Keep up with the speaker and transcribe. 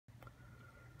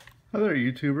Hi there,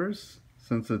 YouTubers.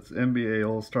 Since it's NBA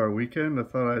All-Star Weekend, I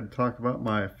thought I'd talk about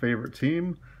my favorite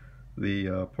team,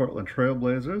 the Portland Trail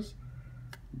Blazers.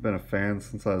 I've been a fan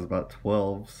since I was about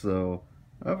 12, so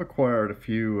I've acquired a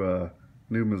few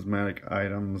numismatic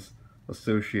items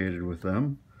associated with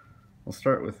them. I'll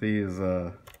start with these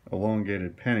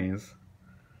elongated pennies.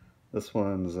 This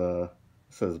one's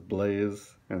says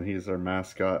Blaze, and he's their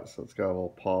mascot, so it's got a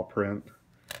little paw print.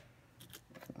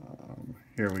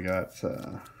 Here we got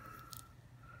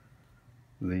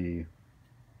the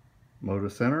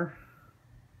Moda Center.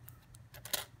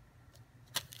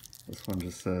 This one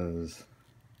just says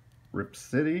Rip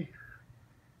City.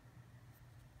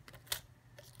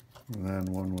 And then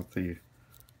one with the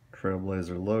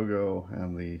Trailblazer logo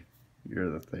and the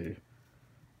year that they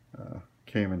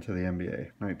came into the NBA,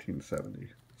 1970.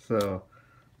 So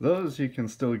those you can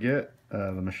still get.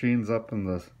 The machine's up in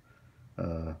the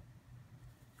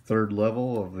third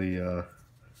level of the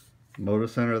Moda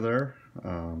Center there.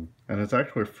 And it's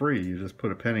actually free. You just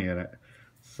put a penny in it.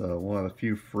 So one of the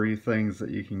few free things that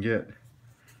you can get.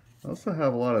 I also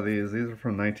have a lot of these. These are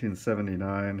from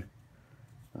 1979.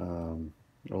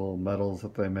 Little medals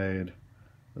that they made.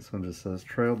 This one just says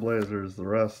Trailblazers. The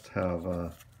rest have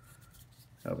a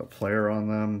player on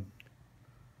them.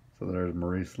 So there's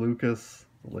Maurice Lucas,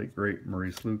 the late great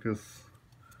Maurice Lucas.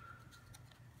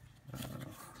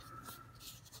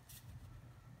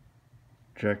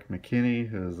 Jack McKinney,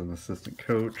 who is an assistant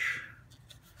coach.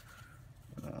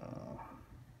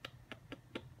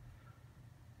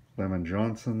 Lemon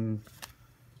Johnson.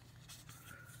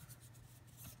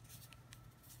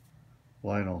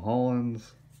 Lionel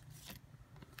Hollins.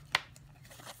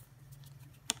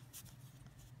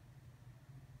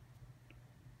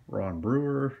 Ron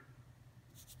Brewer.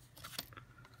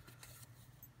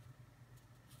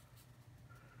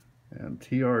 And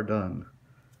T.R. Dunn.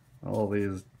 All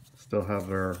these still have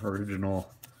their original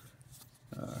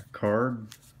card.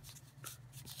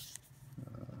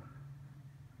 You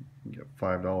can get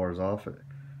 $5 off at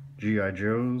G.I.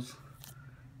 Joe's,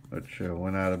 which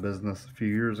went out of business a few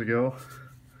years ago.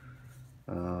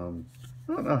 I don't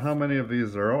know how many of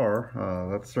these there are.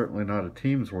 That's certainly not a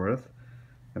team's worth.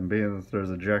 And being that there's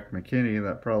a Jack McKinney,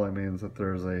 that probably means that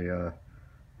there's a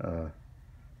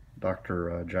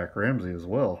Dr. Jack Ramsey as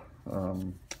well.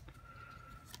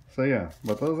 So yeah,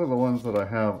 but those are the ones that I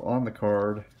have on the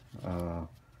card. I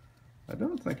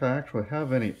don't think I actually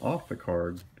have any off the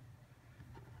card.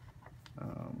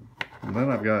 And then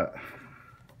I've got,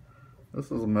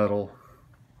 this is a medal,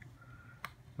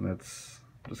 and it's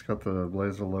just got the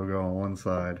Blazer logo on one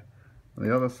side. On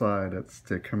the other side, it's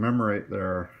to commemorate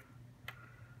their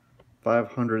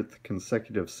 500th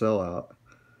consecutive sellout.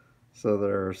 So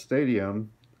their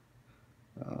stadium,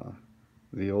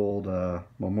 the old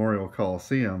Memorial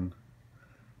Coliseum,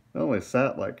 it only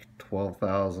sat like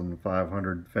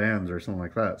 12,500 fans or something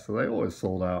like that, so they always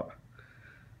sold out.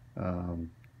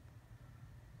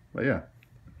 But yeah,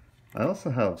 I also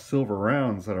have silver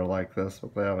rounds that are like this,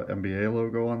 but they have an NBA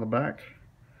logo on the back.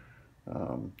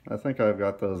 I think I've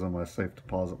got those in my safe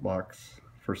deposit box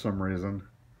for some reason.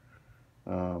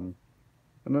 In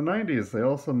the 90s, they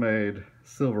also made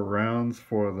silver rounds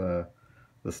for the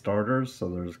starters. So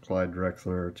there's Clyde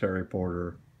Drexler, Terry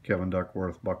Porter, Kevin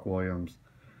Duckworth, Buck Williams,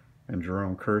 and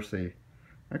Jerome Kersey.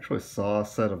 I actually saw a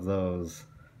set of those.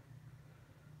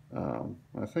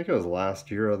 I think it was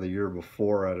last year or the year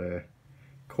before at a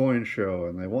coin show,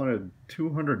 and they wanted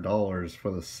 $200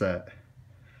 for the set.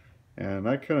 And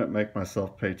I couldn't make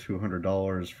myself pay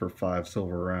 $200 for 5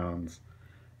 silver rounds.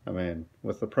 I mean,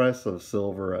 with the price of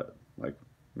silver at like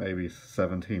maybe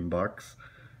 17 bucks,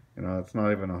 you know, it's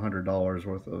not even $100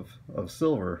 worth of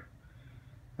silver.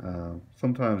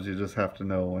 Sometimes you just have to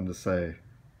know when to say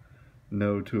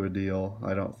no to a deal.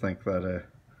 I don't think that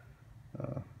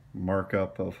a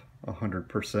markup of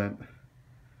 100%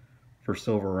 for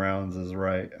silver rounds is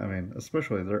right. I mean,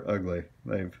 especially they're ugly.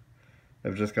 They've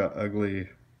just got ugly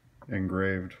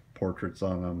engraved portraits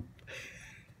on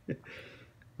them.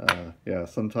 Yeah,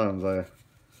 sometimes I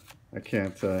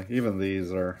can't, even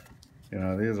these are, you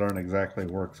know, these aren't exactly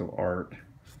works of art.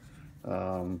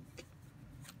 And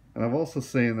I've also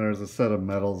seen there's a set of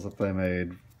medals that they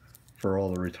made for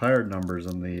all the retired numbers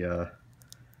in the,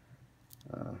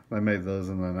 they made those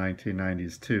in the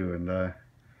 1990s too, and I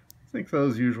think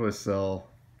those usually sell,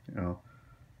 you know,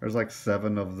 there's like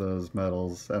 7 of those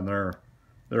medals, and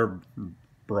they're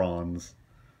bronze,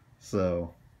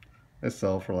 so they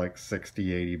sell for like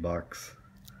 60, 80 bucks.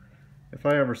 If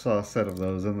I ever saw a set of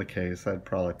those in the case, I'd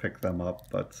probably pick them up,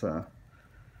 but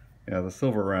yeah, the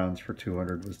silver rounds for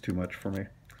 200 was too much for me.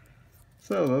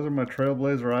 So those are my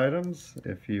Trailblazer items.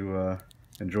 If you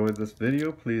enjoyed this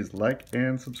video, please like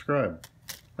and subscribe.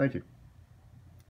 Thank you.